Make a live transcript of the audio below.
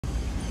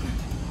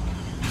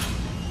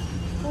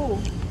Oh.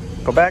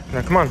 Go back.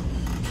 Now, come on.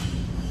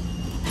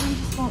 I'm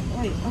just going,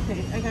 wait,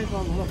 okay, I gotta go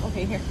a little.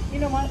 Okay, here. You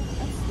know what?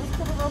 Let's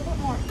put a little bit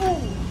more.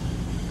 Oh.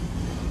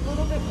 A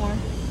little bit more.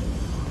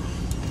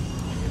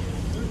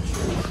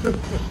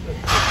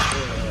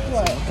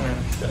 What?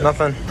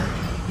 Nothing.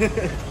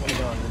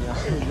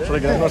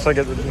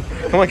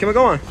 Come on, Kimmy,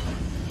 go on.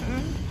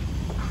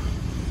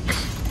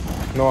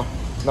 Noah.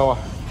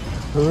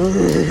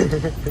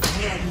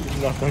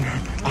 Nothing.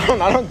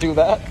 I don't do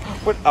that.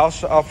 What?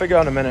 I'll figure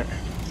out in a minute.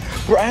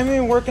 Bro, I ain't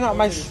even working out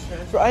I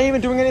ain't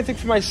even doing anything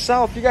for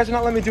myself. You guys are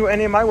not letting me do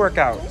any of my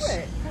workouts. Do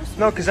it.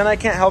 No, because then I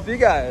can't help you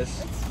guys.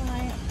 It's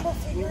fine. We'll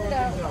figure it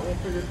out. We'll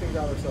figure things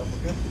out ourselves,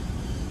 okay?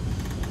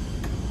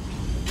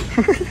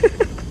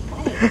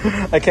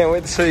 I can't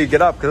wait till you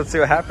get up, because let's see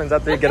what happens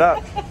after you get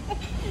up.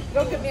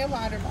 Go get me a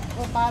water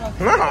bottle.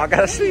 No, I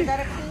gotta see.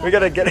 We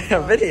gotta get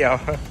a video.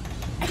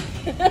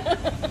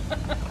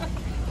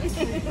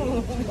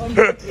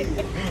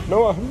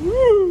 Noah.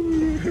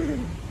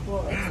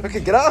 Okay,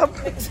 get up.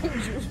 Make some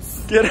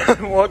juice. Get up.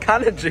 What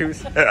kind of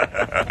juice?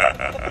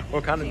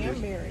 What kind of juice?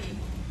 Cranberry.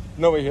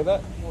 No, we hear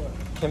that? What?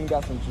 Kim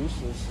got some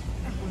juices.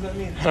 What does that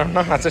mean? I don't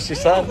know. That's what she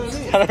said.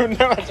 I don't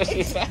know. That's what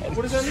she said.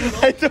 What does that mean?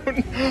 I don't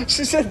know.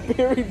 She said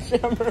berry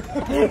jammer.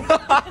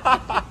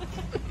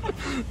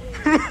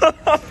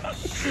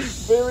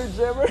 Berry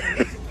jammer.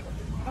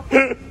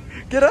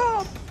 Get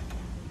up.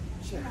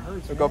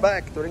 So go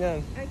back. Do it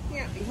again. I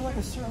can't. Is there like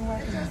a certain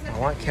way? I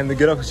want Kim to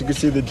get up so you can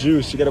see the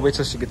juice. You gotta wait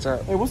till she gets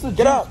up. Hey, what's the Get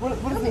juice? up. What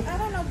is it? I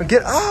don't know.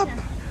 Get up.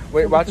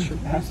 Wait, watch.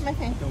 Where's my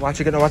thing?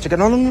 Watch it get. Watch it get.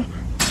 No.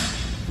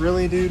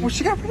 Really, dude? Well,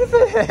 she got rid of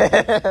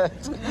it.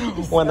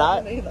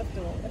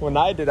 When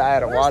I did, I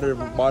had a water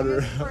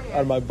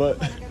out of my butt.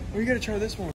 Well, you gotta try this one.